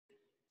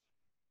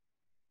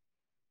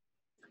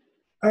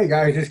Hey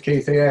guys, it's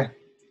Keith here.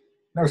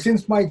 Now,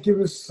 since Mike gave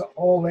us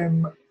all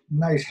them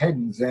nice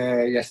headings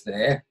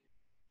yesterday,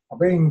 I've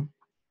been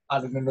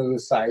adding another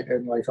site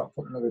and like sort of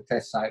putting another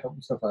test site up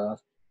and stuff like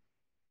that.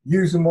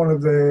 Using one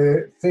of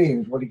the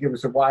themes what he gave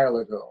us a while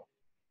ago.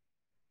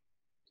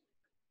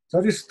 So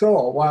I just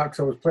thought, while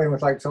I was playing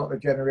with like sort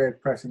of generate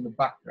press in the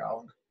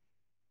background,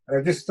 and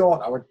I just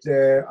thought I would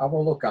have a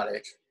look at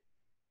it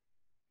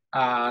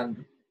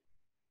and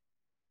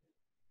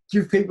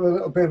give people a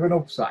little bit of an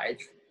upside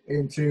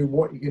into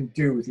what you can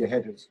do with your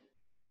headers.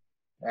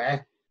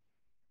 Yeah.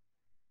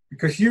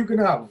 Because you can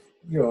have,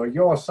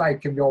 your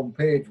site can be on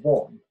page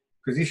one,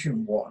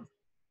 position one,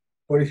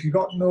 but if you've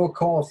got no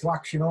calls to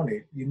action on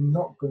it, you're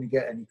not going to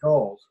get any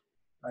calls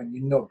and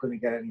you're not going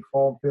to get any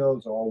form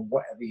fills or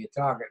whatever you're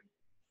targeting.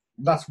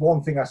 And that's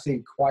one thing I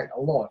see quite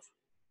a lot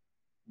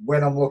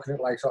when I'm looking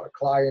at like sort of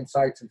client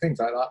sites and things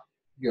like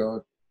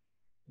that.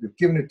 They've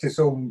given it to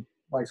some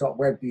like sort of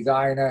web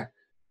designer.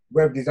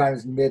 Web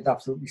designers made an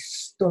absolutely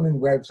stunning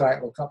website,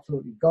 it looks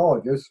absolutely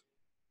gorgeous,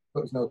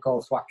 but there's no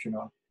calls to action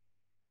on.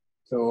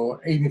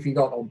 So even if you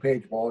got on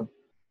page one,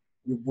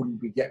 you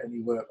wouldn't be getting any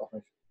work off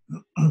it.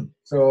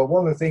 So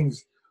one of the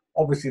things,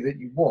 obviously, that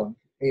you want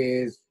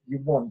is you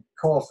want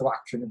calls to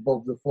action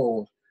above the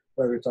fold,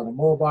 whether it's on a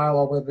mobile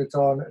or whether it's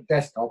on a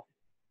desktop.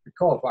 The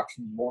call to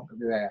action you want to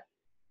be there.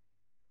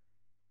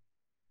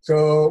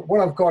 So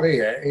what I've got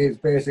here is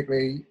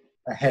basically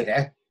a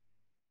header,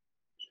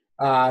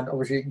 and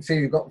obviously you can see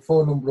you've got the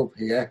phone number up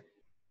here,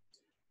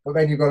 but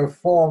then you've got a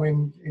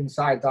form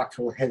inside the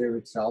actual header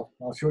itself.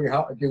 I'll show you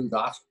how to do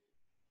that.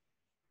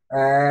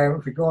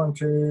 If we go on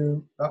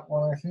to that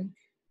one, I think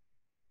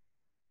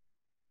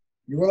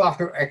you will have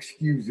to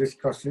excuse this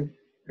because it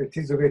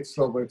is a bit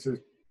slow, but it's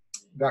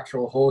the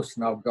actual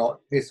hosting I've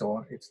got this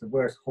on. It's the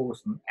worst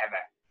hosting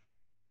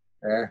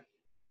ever.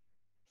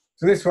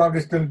 So this one I've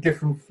just done a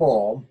different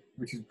form,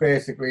 which is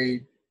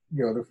basically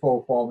the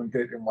full form and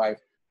did it in white.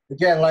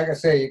 Again, like I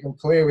say, you can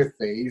play with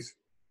these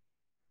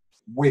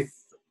with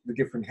the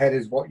different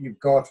headers. What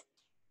you've got,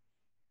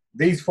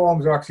 these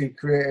forms are actually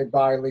created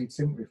by Lead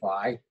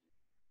Simplify.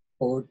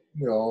 But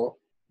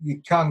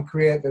you can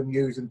create them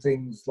using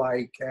things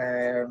like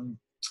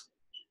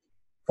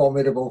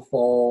formidable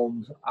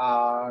forms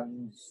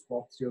and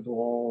what's the other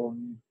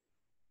one?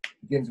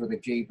 Begins with a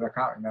G, but I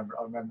can't remember.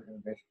 I'll remember it in a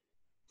bit.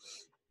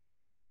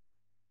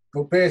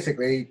 But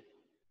basically,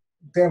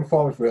 them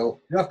forms you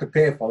have to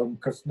pay for them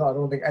because I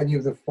don't think any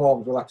of the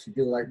forms will actually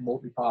do like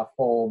multi-part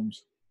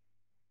forms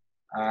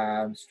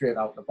straight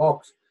out the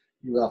box.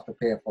 You will have to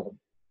pay for them.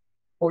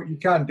 But you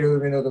can do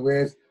them in other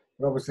ways.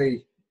 But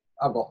obviously,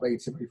 I've got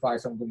Lead Simplify,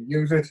 so I'm going to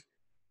use it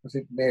because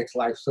it makes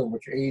life so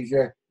much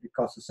easier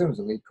because as soon as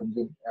the lead comes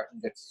in,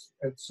 it's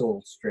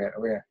sold straight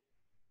away.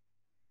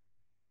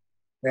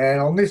 Then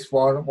on this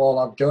one, all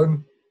I've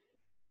done,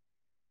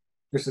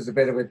 this is a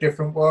bit of a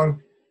different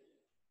one.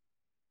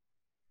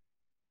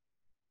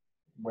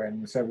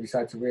 When the seller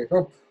decides to wake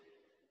up,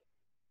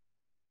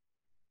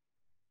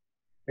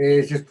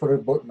 is just put a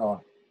button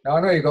on. Now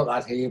I know you've got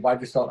that here, but I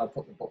just thought I'd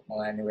put the button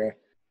on anyway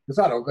because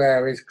that up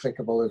there is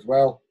clickable as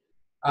well.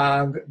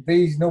 And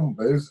these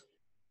numbers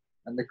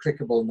and the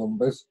clickable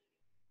numbers,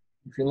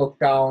 if you look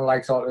down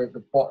like sort of at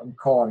the bottom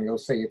corner, you'll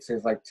see it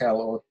says like tell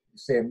or the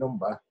same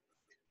number.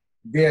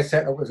 They're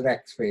set up as an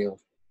X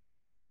field.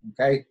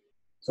 Okay,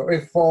 so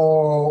if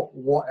for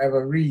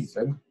whatever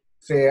reason,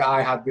 say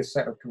I had this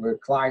set up to a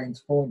client's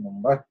phone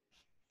number,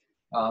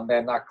 and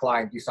then that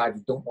client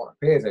decided don't want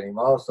to pay us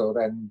anymore, so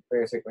then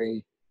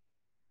basically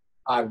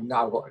I've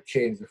now got to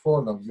change the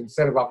phone numbers.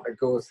 Instead of having to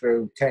go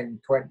through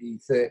 10, 20,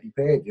 30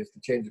 pages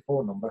to change the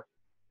phone number,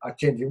 I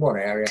change in one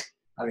area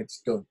and it's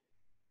done.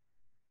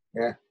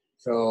 Yeah.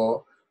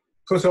 So,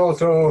 plus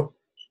also,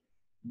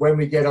 when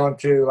we get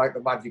onto like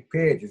the magic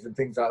pages and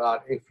things like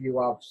that, if you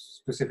have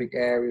specific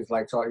areas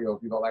like sort of,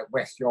 if you've got like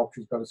West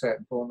Yorkshire's got a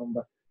certain phone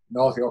number,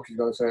 North Yorkshire's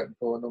got a certain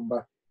phone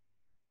number,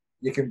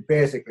 you can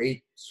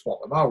basically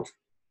swap them out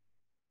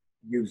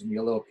using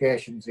your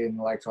locations in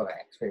like sort of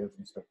X fields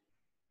and stuff.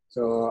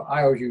 So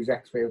I always use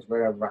X fields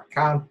wherever I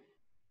can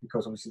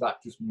because obviously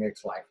that just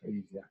makes life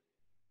easier.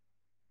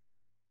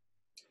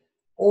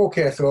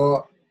 Okay,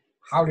 so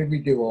how did we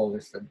do all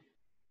this then?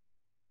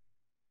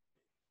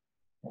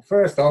 Well,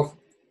 first off,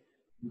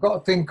 we've got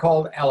a thing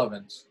called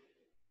elements.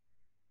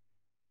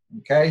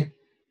 Okay,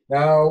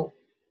 now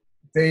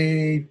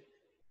the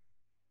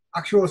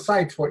actual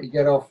sites what you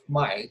get off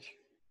Mike,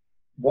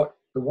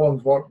 the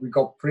ones what we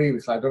got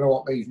previously, I don't know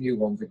what these new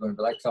ones are going to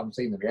be like because I haven't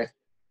seen them yet.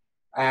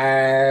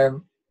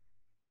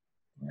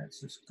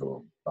 Let's just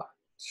go back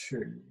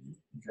to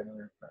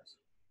generate press.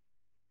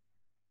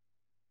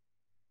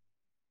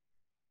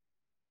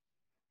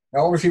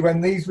 Now, obviously,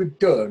 when these were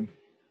done,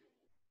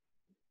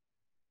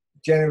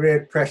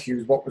 generate press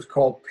used what was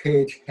called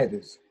page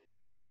headers.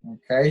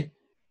 Okay,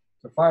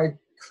 so if I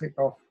click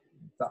off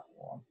that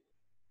one,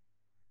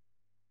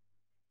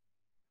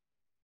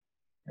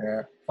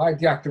 if I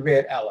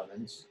deactivate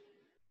elements,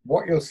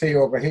 what you'll see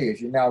over here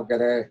is you now get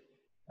a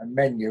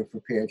menu for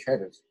page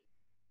headers.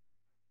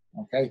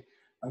 Okay,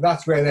 and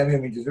that's where them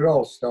images are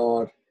all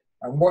stored.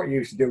 And what you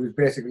used to do is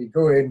basically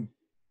go in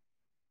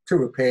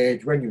to a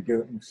page when you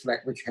do it and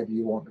select which header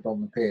you wanted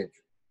on the page.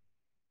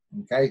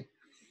 Okay.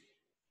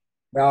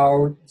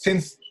 Now,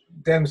 since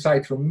them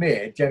sites were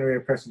made,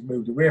 GeneratePress has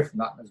moved away from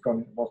that and has gone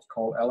into what's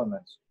called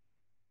elements.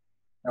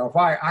 Now, if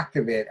I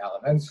activate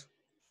elements,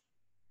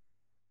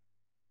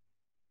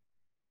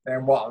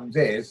 then what happens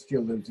is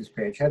you'll lose this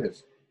page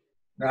headers.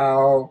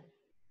 Now,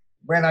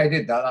 when I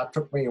did that, that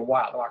took me a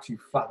while to actually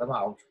flat them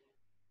out.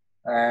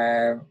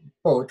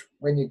 But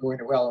when you go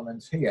into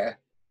elements here,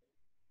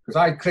 because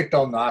I clicked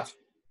on that,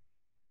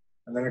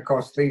 and then of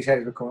course these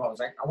headers were coming up, I was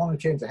like, I want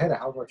to change the header,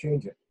 how do I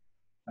change it?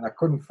 And I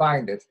couldn't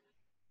find it.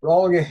 But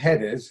all your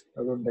headers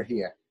are under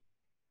here,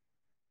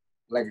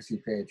 legacy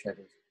page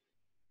headers.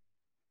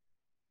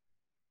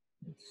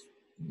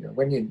 You know,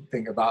 when you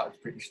think about it,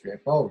 it's pretty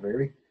straightforward,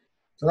 really.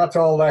 So that's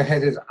all their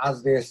headers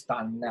as they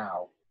stand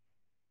now.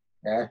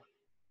 Yeah.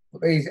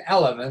 But these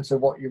elements are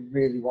what you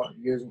really want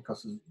to use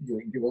because you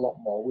can do a lot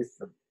more with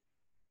them.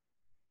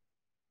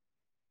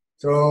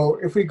 So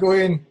if we go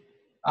in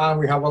and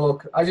we have a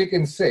look, as you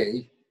can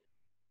see,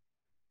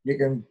 you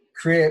can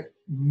create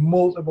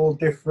multiple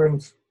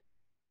different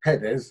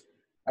headers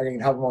and you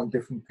can have them on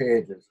different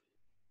pages.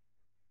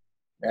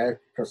 Yeah,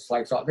 because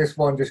like so this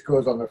one just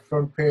goes on the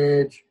front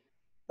page,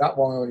 that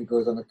one only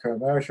goes on the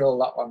commercial,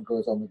 that one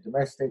goes on the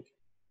domestic,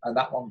 and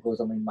that one goes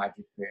on the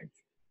magic page.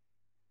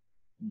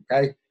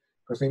 Okay,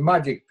 because the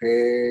magic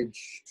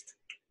page,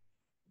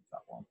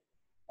 that one,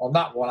 on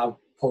that one I've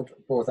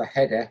put both a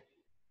header,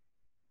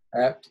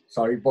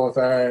 both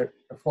a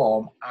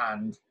form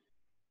and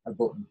a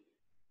button.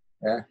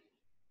 Yeah.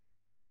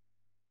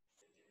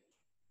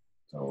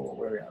 So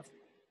where we are.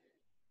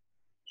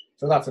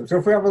 So that's them. So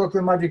if we have a look at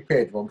the magic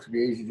page one, it'll be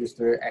easy just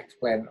to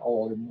explain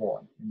all in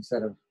one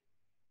instead of.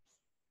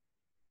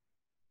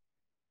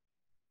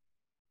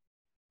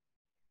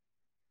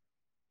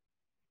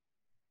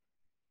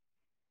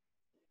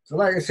 So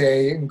like I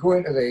say, you can go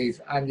into these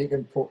and you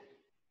can put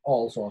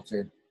all sorts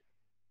in.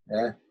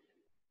 Yeah.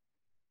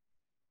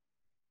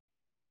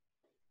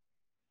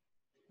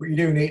 But you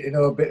do need to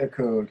know a bit of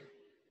code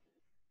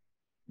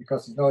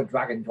because there's no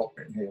drag and drop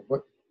in here.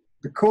 But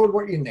the code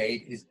what you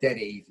need is dead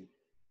easy.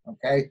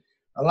 Okay.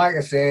 And like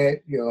I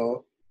say, you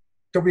know,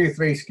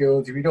 W3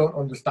 skills, if you don't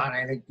understand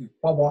anything, you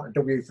pop on to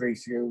W3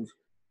 skills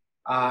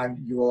and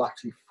you will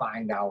actually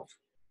find out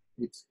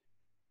it's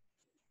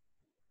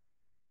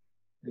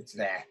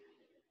there.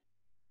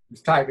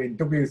 Just type in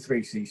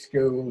W3C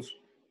skills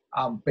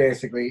and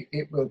basically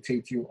it will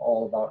teach you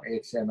all about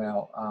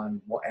HTML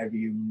and whatever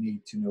you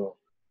need to know.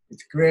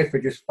 It's great for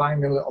just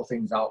finding little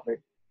things out that,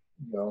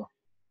 you know,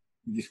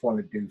 you just want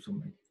to do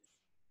something.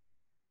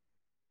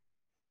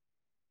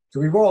 So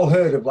we've all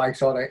heard of like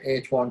sort of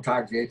H1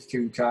 tags,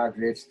 H2 tags,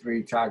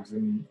 H3 tags,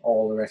 and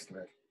all the rest of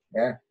it.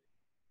 Yeah.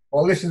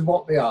 Well, this is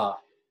what they are.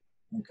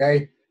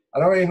 Okay. I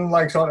don't even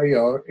like sort of, you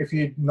know, if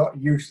you're not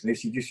used to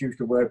this, you just used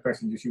to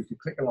WordPress and just used to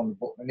clicking on the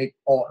button and it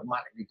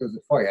automatically does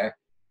it for you.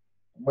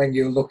 When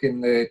you look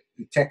in the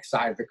text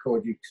side of the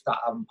code, you start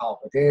having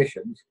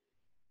palpitations.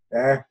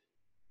 Yeah.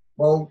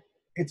 Well,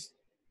 it's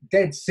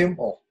dead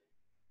simple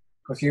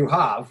because you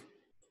have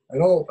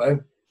an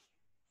open,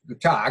 the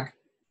tag,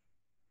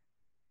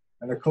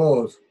 and a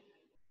close.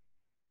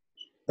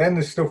 Then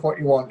the stuff what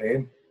you want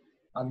in,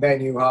 and then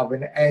you have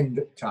an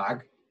end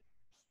tag.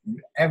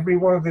 Every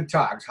one of the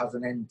tags has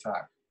an end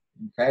tag.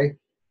 Okay,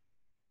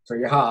 so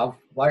you have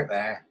like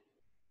there,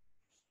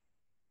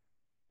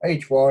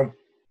 H1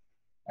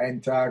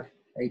 end tag,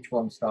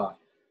 H1 start.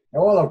 Now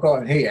all I've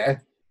got in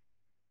here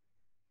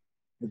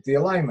is the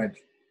alignment.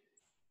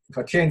 If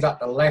I change that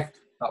to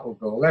left, that will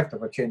go left.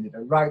 If I change it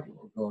to right, it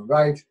will go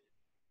right.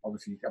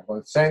 Obviously, I've got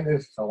it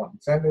centered, so I want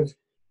it centered.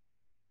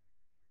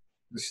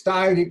 The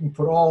style, you can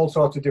put all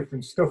sorts of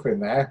different stuff in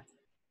there,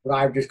 but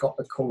I've just got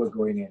the color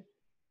going in.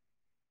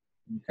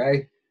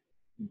 Okay.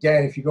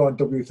 Again, if you go on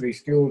W3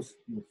 skills,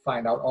 you'll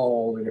find out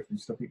all the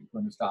different stuff you can put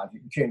in the style. You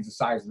can change the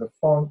size of the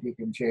font, you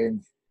can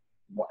change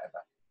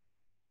whatever.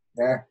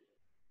 Yeah.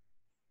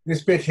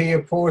 This bit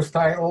here, post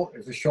title,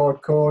 is a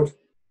short code,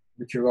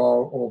 which are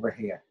all over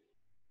here.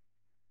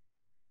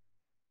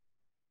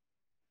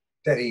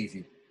 Dead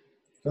easy.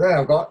 So then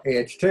I've got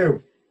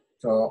H2.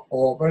 So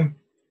open,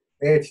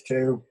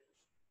 H2.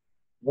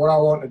 What I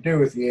want to do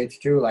with the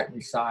H2, like my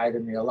side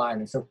and my align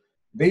and stuff,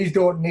 these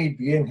don't need to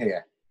be in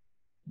here.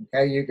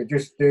 Okay, you could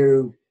just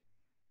do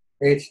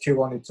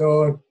H2 on its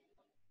own,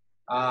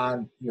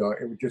 and you know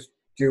it would just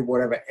do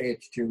whatever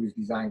H2 is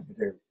designed to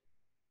do.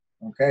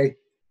 Okay,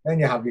 then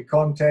you have your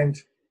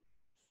content,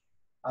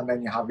 and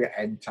then you have your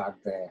end tag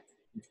there,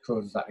 which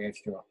closes that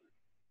H2 up.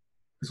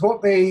 Because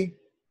what the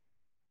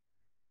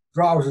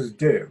browsers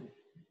do,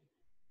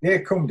 they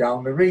come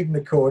down, they're reading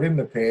the code in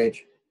the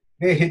page,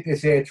 they hit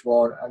this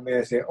H1 and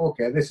they say,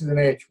 okay, this is an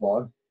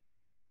H1.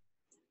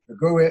 They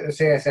go into the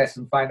CSS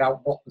and find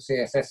out what the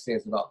CSS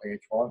says about the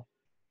H1.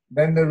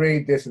 Then they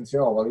read this and say,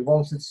 oh, well, he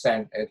wants it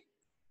centered.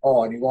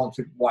 Oh, and he wants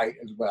it white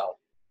as well.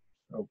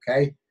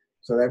 Okay.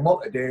 So then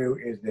what they do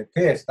is they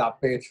paste that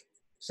bit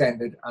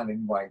centered and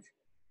in white.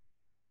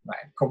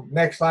 Right, come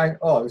next line.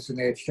 Oh, this is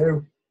an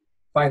H2.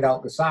 Find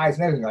out the size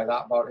and everything like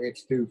that about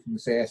H2 from the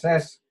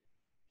CSS.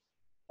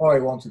 Oh,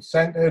 he wants it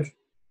centered.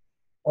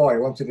 Oh, he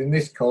wants it in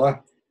this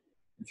color,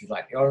 which is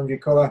like the orangey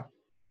color.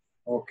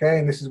 Okay,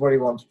 and this is what he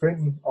wants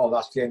printing. Oh,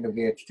 that's the end of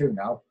the H2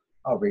 now.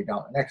 I'll read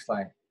out the next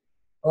line.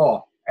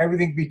 Oh,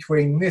 everything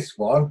between this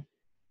one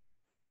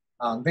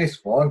and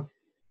this one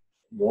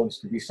wants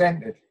to be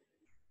centered.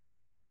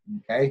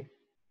 Okay,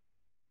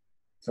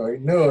 so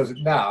it knows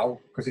now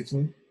because it's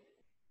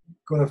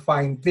going to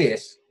find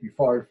this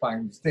before it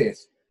finds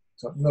this.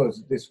 So it knows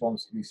that this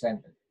wants to be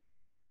centered.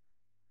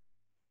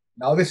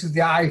 Now this is the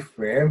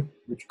iframe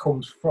which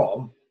comes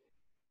from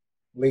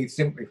lead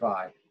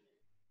simplified.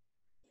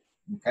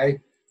 Okay,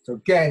 so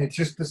again, it's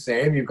just the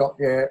same. You've got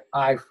your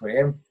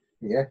iframe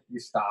here, you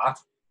start.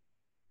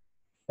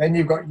 Then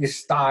you've got your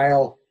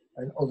style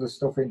and other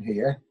stuff in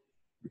here,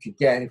 which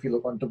again, if you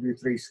look on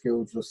W3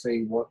 Skills, you'll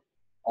see what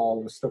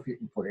all the stuff you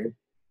can put in.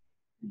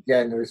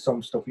 Again, there is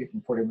some stuff you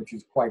can put in which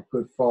is quite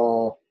good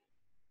for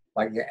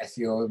like your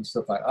SEO and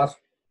stuff like that,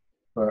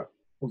 for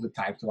other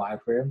types of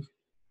iframes.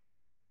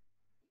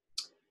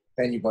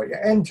 Then you've got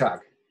your end tag.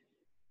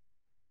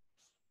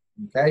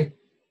 Okay.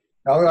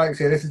 Now, like I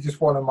say, this is just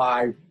one of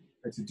my,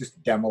 it's just a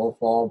demo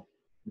form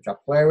which I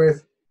play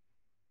with.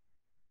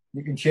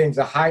 You can change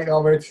the height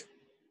of it,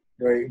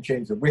 or you can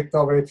change the width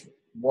of it,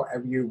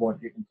 whatever you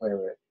want, you can play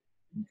with it.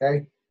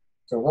 Okay.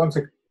 So once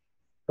the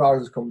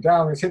browser's come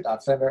down, it's hit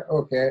that center.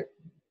 Okay,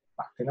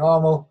 back to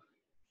normal.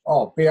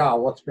 Oh, BR,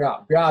 what's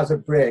BR? BR is a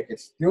break.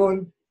 It's the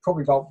only,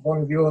 probably about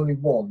one of the only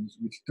ones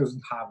which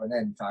doesn't have an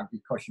end tag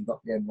because you've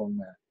got the end one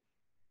there.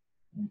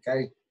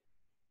 Okay,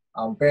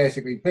 and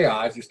basically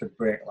BR is just a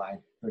break line.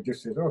 So it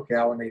just says, okay,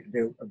 I need to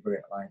do a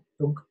break line.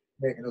 Dunk,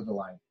 make another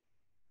line.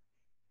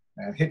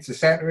 And hits the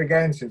center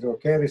again, says,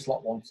 okay, this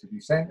lot wants to be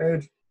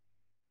centered.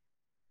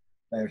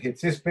 Then it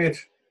hits this bit.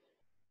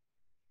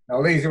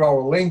 Now these are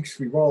all links.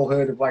 We've all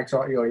heard of like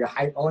sort of, your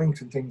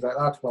hyperlinks and things like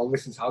that. Well,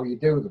 this is how you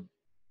do them.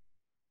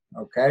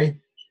 Okay,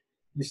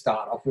 you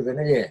start off with an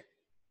A.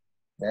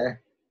 Yeah.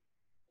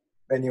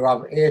 Then you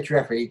have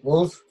href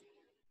equals.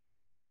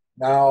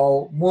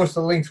 Now, most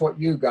of the links, what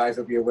you guys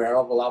will be aware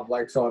of, will have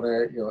like sort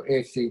of,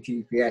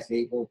 HTTPS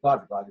equals blah,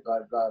 blah, blah,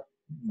 blah,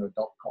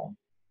 .com.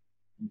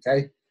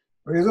 Okay.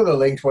 But there's other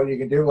links, what you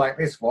can do, like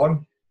this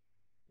one,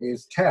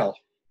 is tell.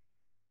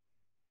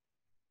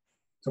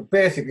 So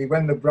basically,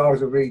 when the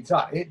browser reads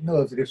that, it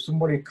knows that if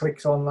somebody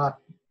clicks on that,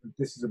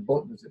 this is a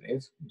button as it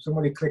is, if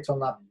somebody clicks on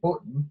that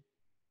button,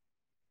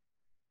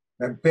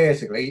 then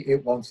basically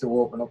it wants to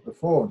open up the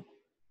phone.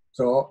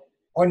 So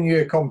on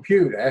your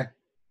computer,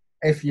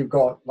 if you've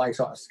got like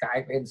sort of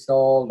Skype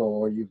installed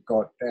or you've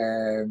got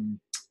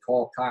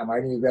TalkTime or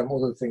any of them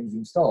other things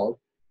installed,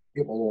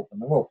 it will open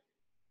them up.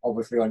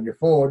 Obviously on your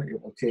phone,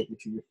 it will take you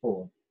to your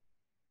phone.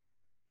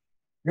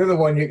 The other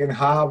one you can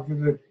have,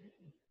 the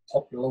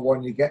popular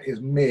one you get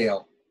is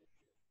mail.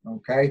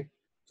 Okay,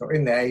 so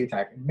in there you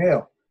type in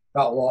mail.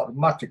 That will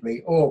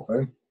automatically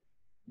open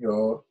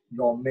your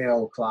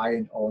mail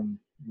client on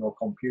your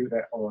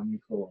computer or on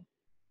your phone.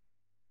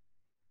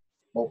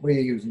 But we're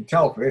using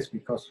tell for this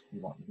because we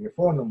want to be a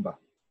phone number.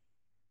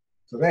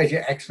 So there's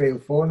your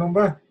Xfield phone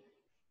number.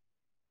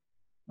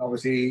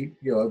 Obviously,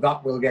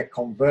 that will get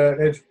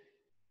converted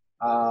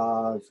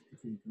as,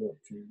 if we go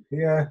to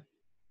here,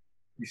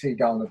 you see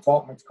down the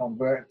bottom it's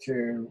converted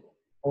to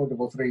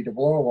 03300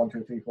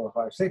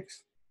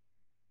 123456.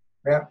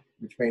 Yeah,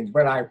 which means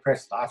when I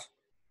press that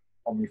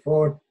on my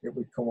phone, it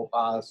would come up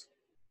as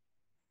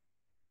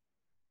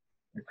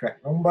the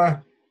correct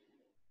number.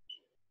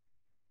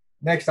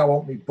 Next, I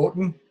want my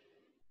button.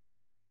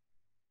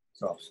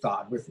 So I've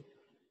started with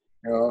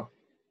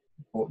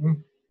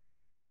button.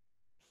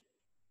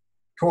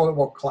 Call it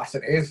what class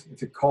it is.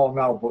 It's a call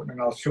now button,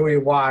 and I'll show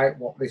you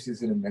what this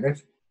is in a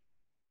minute.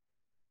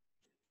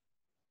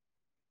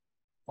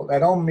 But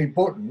then on my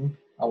button,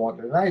 I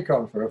wanted an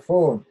icon for a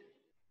phone,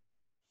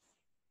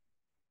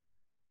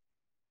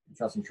 which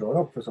hasn't shown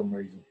up for some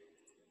reason.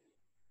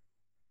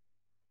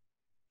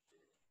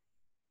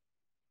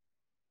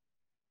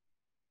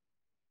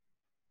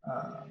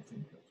 I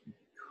think that's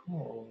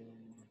because...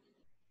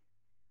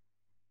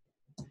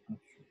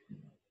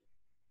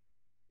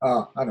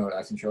 Oh, I know it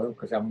hasn't shown up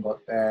because I haven't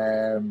got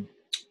the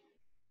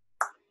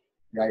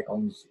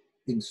icons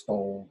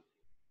installed.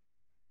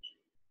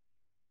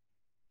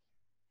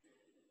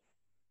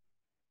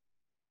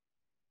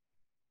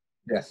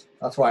 Yes,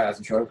 that's why it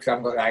hasn't shown up, because I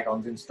haven't got the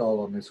icons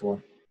installed on this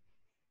one.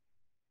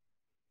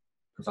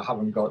 Because I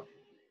haven't got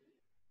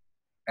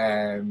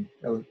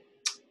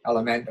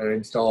Elementor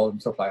installed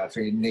and stuff like that,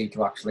 so you need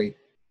to actually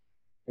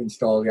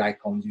install the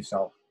icons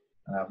yourself,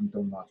 and I haven't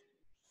done that.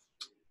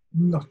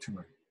 Not to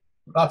worry.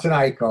 That's an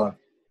icon,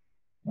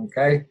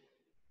 okay?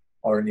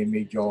 Or an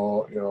image,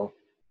 or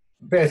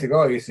basically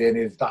all you're saying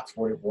is that's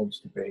what it wants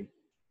to be.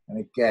 And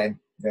again,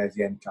 there's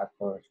the end tag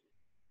for it.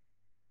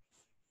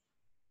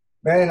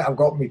 Then I've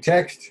got my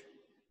text,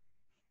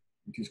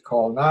 which is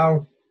call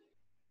now.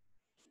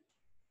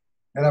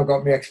 Then I've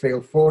got my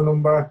Xfield phone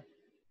number,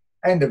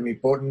 end of my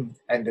button,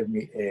 end of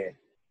my A.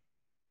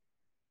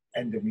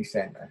 end of my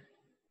center.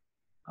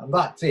 And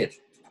that's it.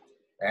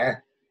 Yeah.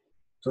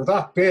 So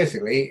that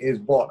basically is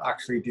what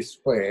actually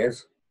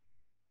displays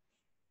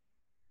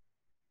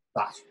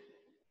that.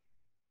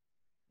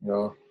 You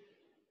know,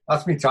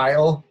 that's my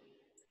title.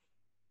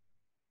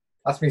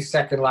 That's my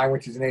second line,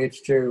 which is an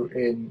H2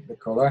 in the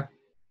colour.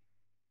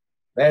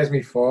 There's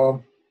my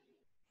form,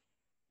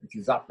 which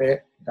is that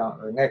bit, down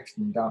to the next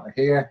and down to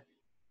here.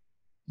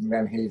 And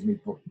then here's my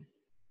button.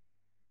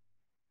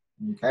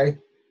 Okay.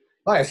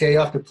 Like I say, you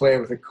have to play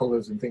with the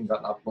colours and things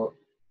like that, but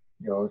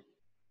you know,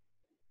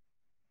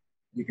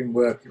 you can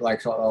work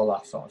like sort of all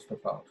that sort of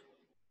stuff out.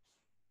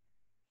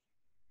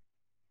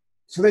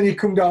 So then you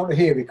come down to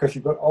here because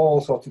you've got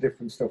all sorts of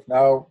different stuff.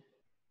 Now,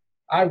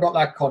 I've got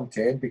that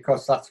contained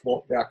because that's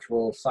what the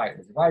actual site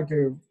is. If I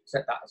do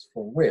set that as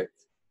full width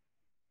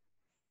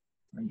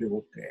and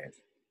do update,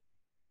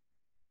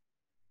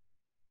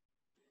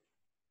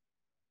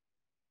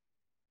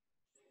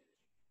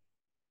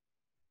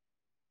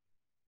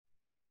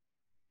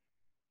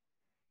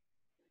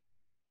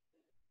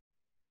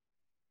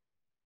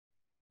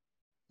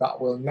 that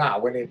will now,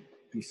 when it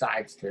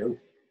decides to,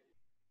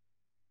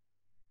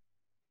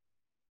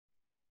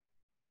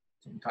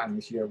 sometime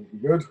this year will be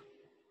good.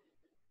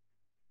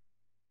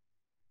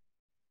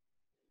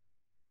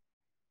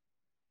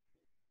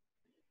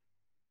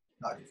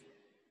 That is,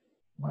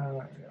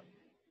 well, yeah.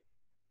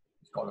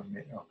 It's got to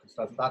admit, no,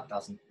 because that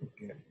doesn't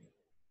update.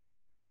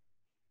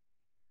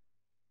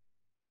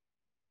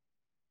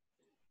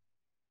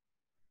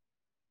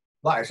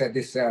 Like I said,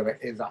 this server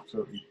is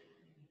absolutely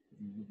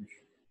rubbish.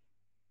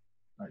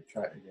 Right,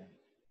 try it again.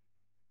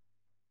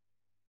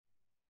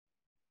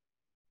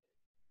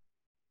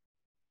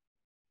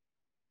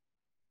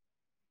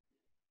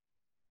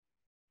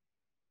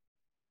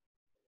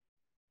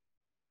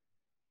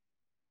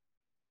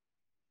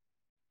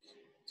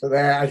 So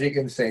there, as you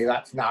can see,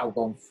 that's now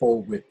gone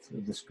full width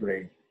of the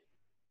screen.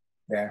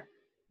 Yeah,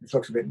 it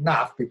looks a bit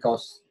naff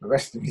because the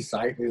rest of the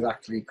site is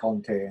actually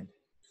contained.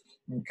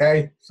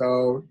 Okay,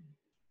 so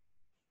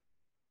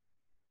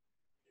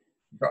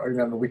you've got to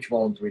remember which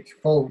one's which.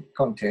 Full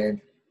contained,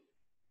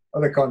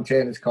 other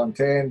containers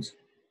contained.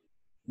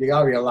 You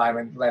have your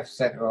alignment left,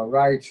 center, or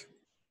right.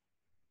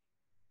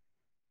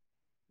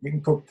 You can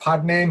put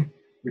padding in,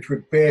 which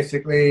would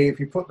basically, if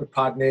you put the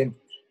padding in,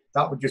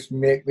 that would just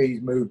make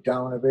these move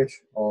down a bit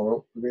or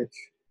up a bit.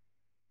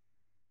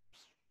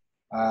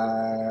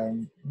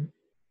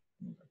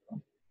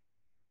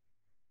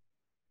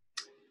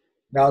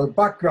 Now the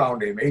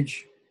background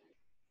image,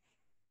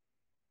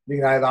 you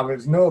can either have it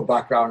as no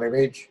background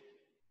image,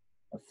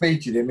 a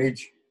featured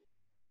image,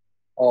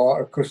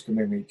 or a custom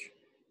image.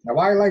 Now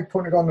I like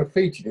putting it on the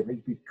featured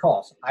image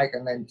because I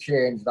can then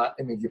change that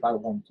image if I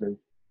want to.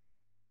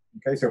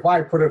 Okay, so if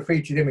I put a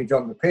featured image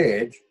on the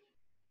page,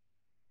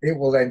 it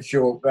will then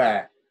show up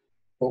there.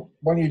 But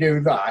when you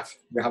do that,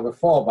 you have a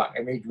fallback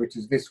image, which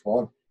is this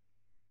one,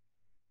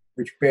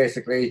 which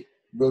basically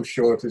will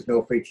show if there's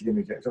no featured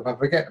image there. So if I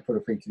forget to put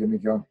a featured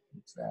image on,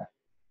 it's there.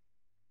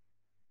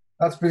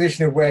 That's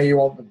position of where you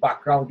want the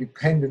background.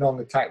 Depending on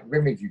the type of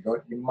image you got,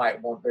 you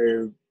might want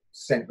to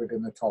center it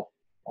in the top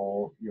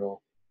or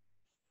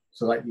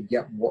so that you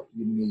get what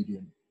you need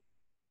in.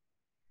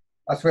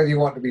 That's whether you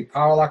want to be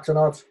parallax or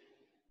not.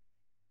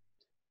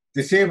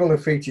 Disable the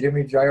featured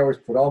image I always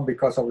put on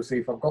because obviously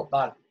if I've got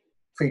that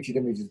featured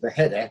image as the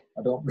header,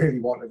 I don't really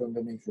want it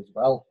underneath as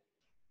well.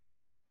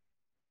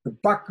 The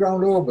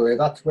background overlay,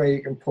 that's where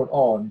you can put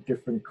on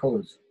different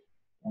colors.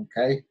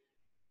 Okay,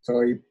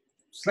 so you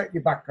select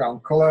your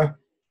background color.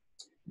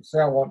 You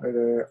say I wanted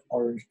an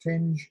orange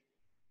tinge.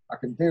 I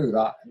can do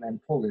that and then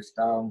pull this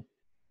down.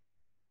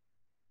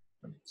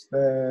 It's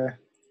there.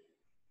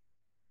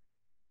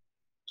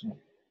 Oh,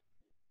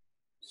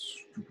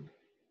 stupid.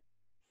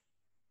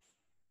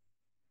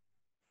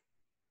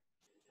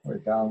 Put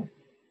it down.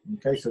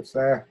 Okay, so it's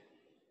there.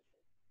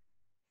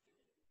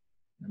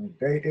 And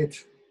update it.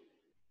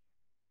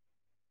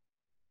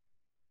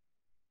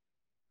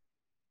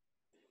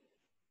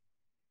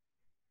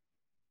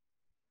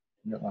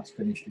 Yeah, that's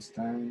finished this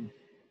time.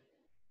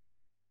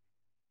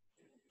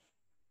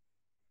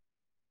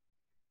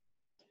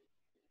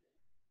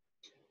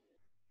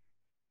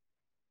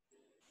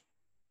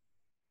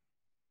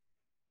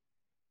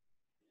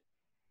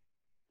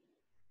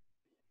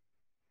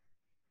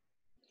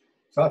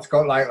 So that's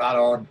got like that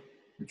on,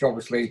 which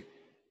obviously,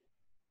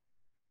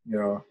 you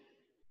know,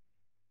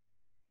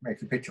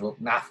 makes the picture look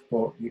naff,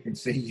 but you can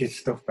see your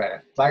stuff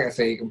better. Like I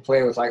say, you can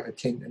play with like the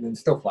tinting and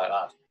stuff like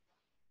that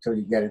until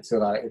you get it so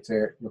that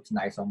it looks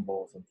nice on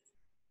both of them.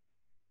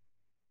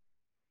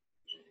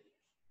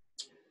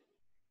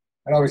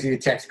 And obviously your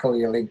text color,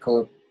 your link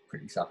color,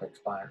 pretty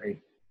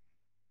self-explanatory.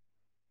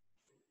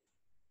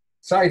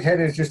 Site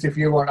header is just if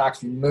you want to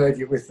actually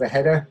merge it with the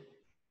header.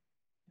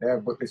 Yeah,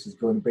 but this is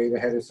going to be the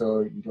header, so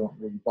you don't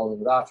really bother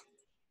with that.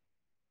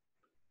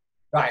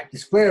 Right,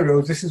 display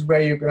rules. This is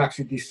where you can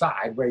actually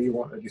decide where you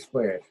want to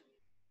display it.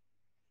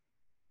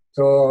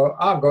 So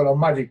I've got a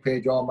magic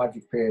page, all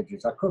magic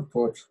pages. I could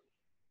put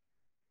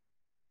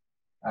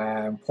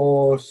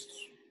post,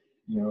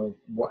 you know,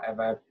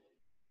 whatever,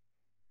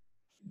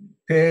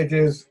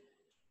 Pages,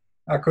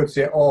 I could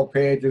say all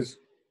pages,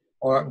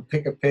 or I can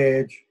pick a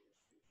page.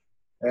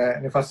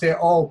 And if I say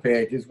all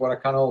pages, what I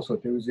can also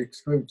do is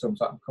exclude some.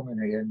 So I can come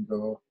in here and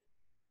go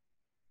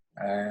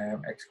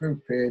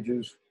exclude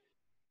pages.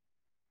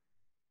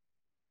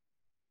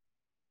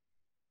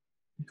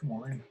 Come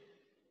on in.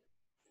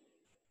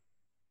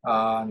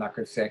 And I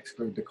could say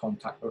exclude the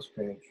contact us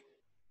page.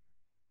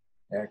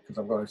 Yeah, because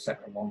I've got a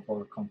separate one for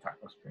the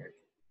contact us page.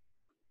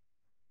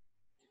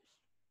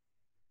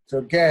 So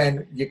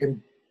again, you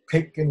can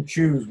pick and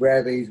choose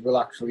where these will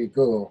actually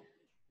go,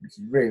 which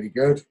is really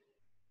good.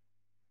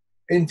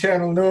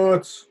 Internal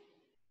notes,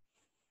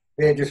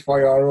 they're just for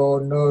your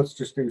own notes,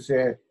 just to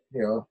say,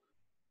 you know,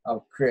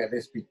 I've created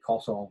this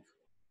because of,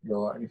 you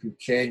know, and if you've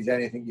changed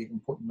anything, you can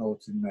put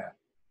notes in there.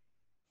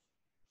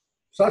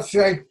 So that's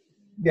like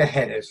your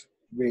headers,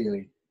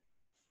 really.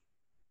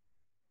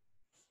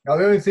 Now,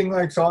 the only thing,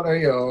 like, sort of,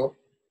 you know,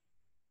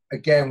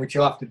 again, which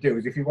you'll have to do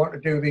is if you want to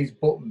do these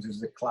buttons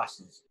as the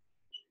classes,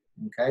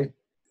 okay?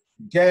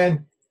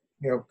 Again,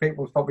 you know,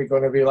 people's probably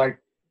going to be like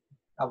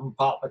having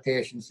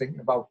palpitations thinking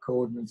about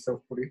coding and stuff,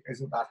 but it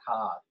isn't that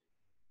hard.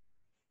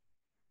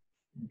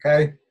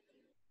 Okay.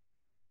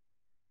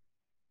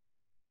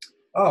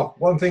 Oh,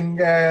 one thing,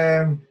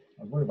 I was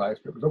wondering about this,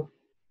 but it was up.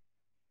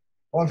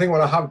 One thing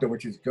what I have done,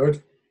 which is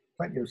good,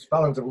 plenty of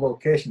spellings of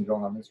locations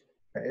wrong on this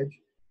page.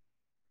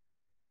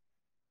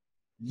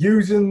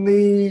 Using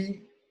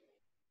the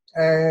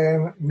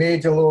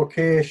major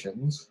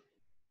locations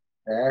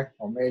there,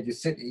 or major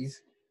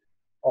cities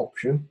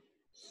option,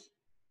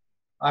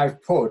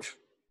 I've put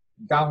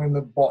down in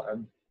the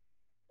bottom,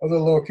 other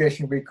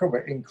locations we cover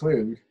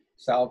include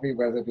Selby,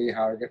 Wetherby,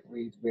 Harrogate,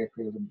 Leeds,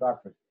 Wakefield and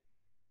Bradford.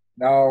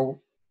 Now,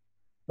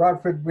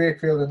 Bradford,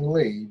 Wakefield and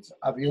Leeds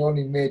are the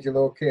only major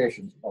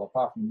locations, well,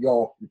 apart from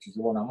York, which is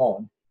the one I'm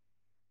on,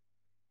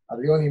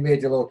 are the only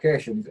major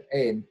locations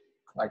in,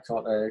 like,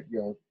 sort of, you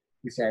know,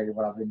 this area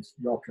where I've been,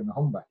 Yorkshire and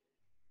Humber.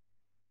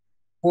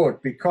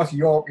 But because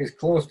York is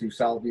close to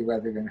Selby,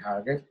 Wetherby and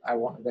Harrogate, I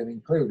wanted them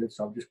included,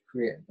 so I've just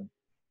created them.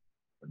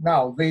 But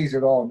now these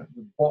are on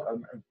the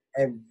bottom of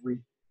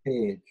every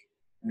page.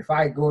 And if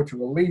I go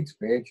to a Leeds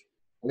page,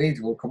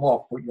 Leeds will come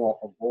off, but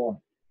York will go on.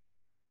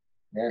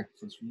 Yeah,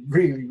 so it's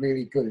really,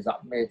 really good as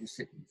that major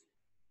cities.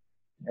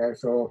 Yeah,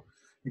 so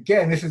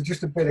again, this is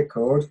just a bit of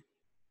code.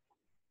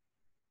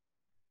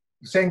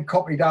 The same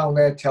copy down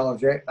there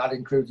tells you that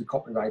includes a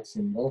copyright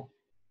symbol.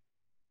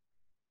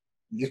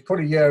 You just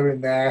put a year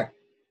in there,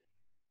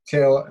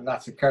 till, and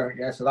that's the current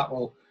year. So that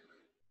will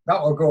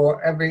go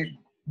every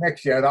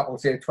next year. That will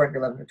say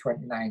 2011 to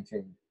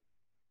 2019.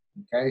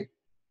 Okay.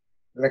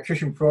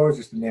 Electrician Pro is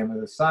just the name of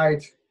the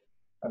site,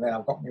 and then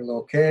I've got my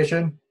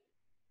location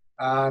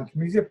and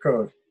my zip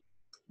code.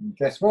 And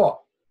guess what?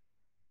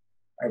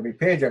 Every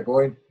page I go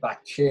in,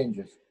 that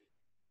changes.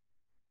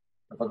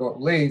 If I go to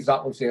Leeds,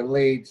 that will say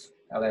Leeds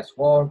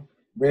LS1,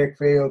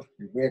 Wakefield,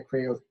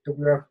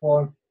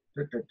 WF1.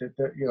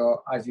 You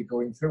know, as you're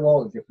going through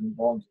all the different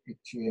ones, it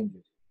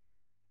changes.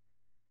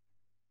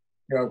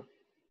 You know,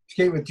 to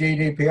keep with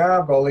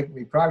GDPR, I've got a link to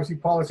my privacy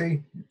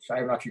policy, which I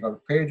haven't actually got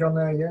a page on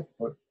there yet,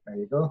 but there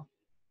you go.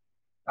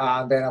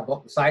 And then I've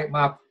got the site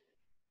map,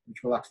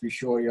 which will actually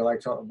show you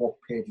like sort of what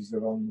pages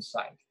are on the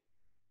site.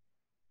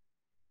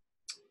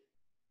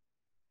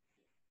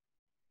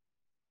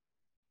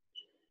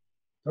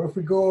 So if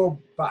we go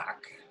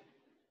back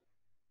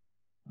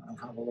and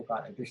have a look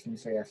at additional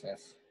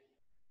CSS.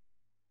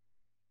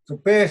 So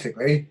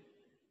basically,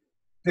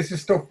 this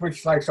is stuff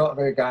which like sort of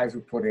the guys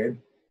have put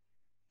in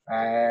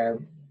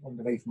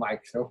underneath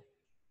Mike stuff.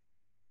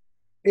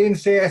 In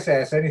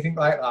CSS, anything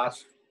like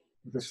that,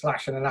 with a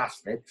slash and an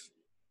asterisk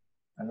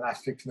and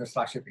a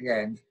slash at the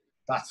end,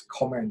 that's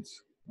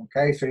comments.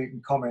 Okay, so you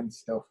can comment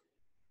stuff.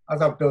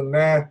 As I've done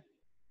there,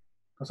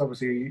 because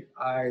obviously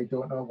I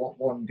don't know what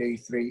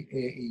 1D3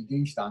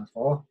 AED stands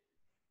for,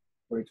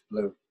 but it's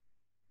blue.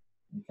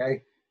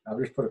 Okay, I'll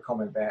just put a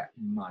comment there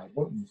in my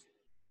buttons,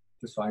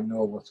 just so I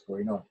know what's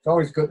going on. It's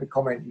always good to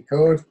comment your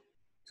code,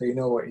 so you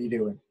know what you're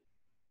doing.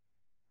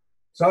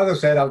 So as I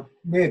said, I've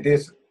made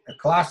this a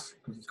class,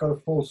 because it's got a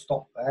full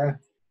stop there.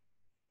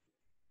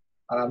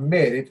 And I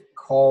made it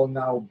call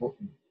now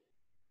button.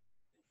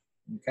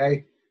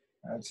 Okay,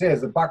 and it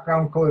says the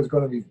background color is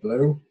going to be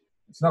blue.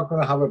 It's not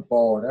going to have a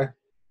border.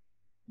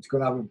 It's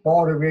going to have a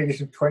border radius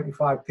of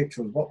 25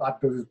 pixels. What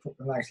that does is put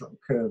the nice little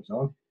curves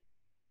on.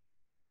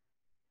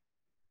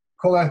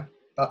 Color,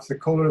 that's the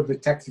color of the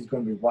text, is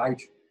going to be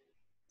white.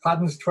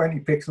 Padding's 20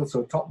 pixels,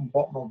 so top and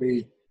bottom will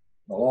be,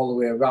 well, all the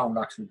way around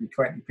actually be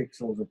 20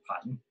 pixels of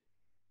padding.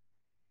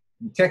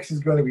 The text is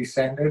going to be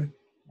centered.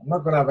 I'm not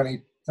going to have any,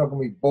 it's not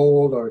going to be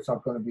bold or it's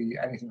not going to be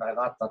anything like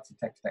that. That's a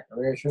text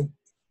declaration.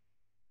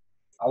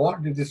 I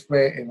want to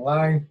display it in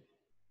line.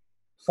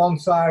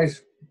 Font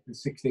size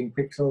is 16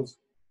 pixels.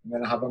 And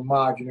then I have a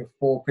margin of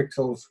 4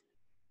 pixels,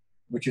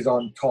 which is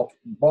on top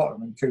and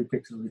bottom, and 2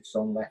 pixels, which is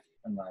on left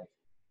and right.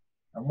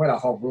 And when I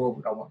hover over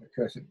it, I want the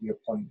cursor to be a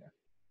pointer.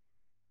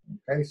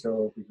 Okay,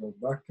 so if we go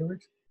back to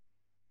it.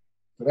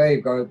 So there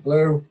you've got it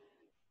blue,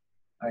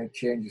 and it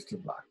changes to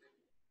black.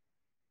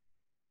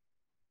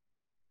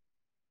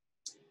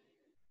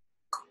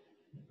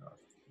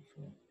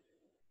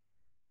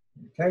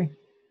 Okay,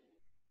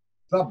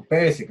 so that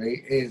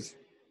basically is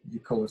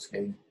your colour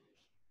scheme,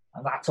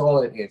 and that's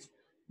all it is.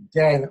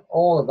 Again,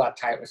 all of that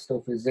type of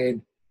stuff is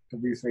in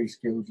W3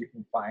 Skills. You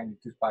can find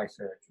it just by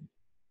searching.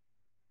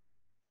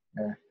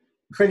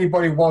 If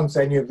anybody wants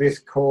any of this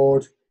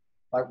code,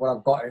 like what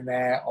I've got in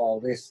there, or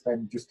this,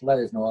 then just let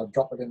us know. I'll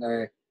drop it in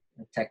a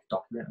text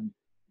document and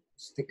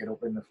stick it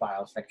up in the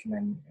file section,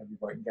 and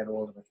everybody can get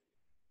all of it.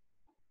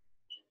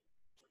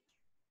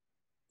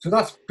 So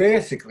that's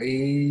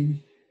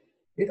basically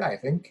it, I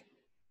think.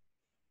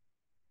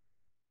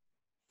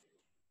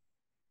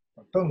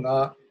 I've done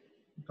that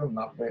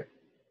bit.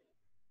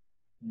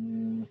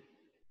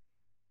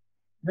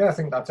 Yeah, I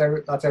think that's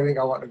everything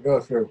I want to go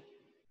through.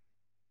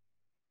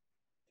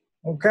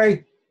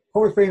 Okay,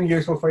 hope it's been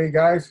useful for you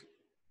guys.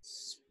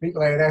 Speak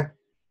later.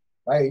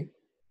 Bye.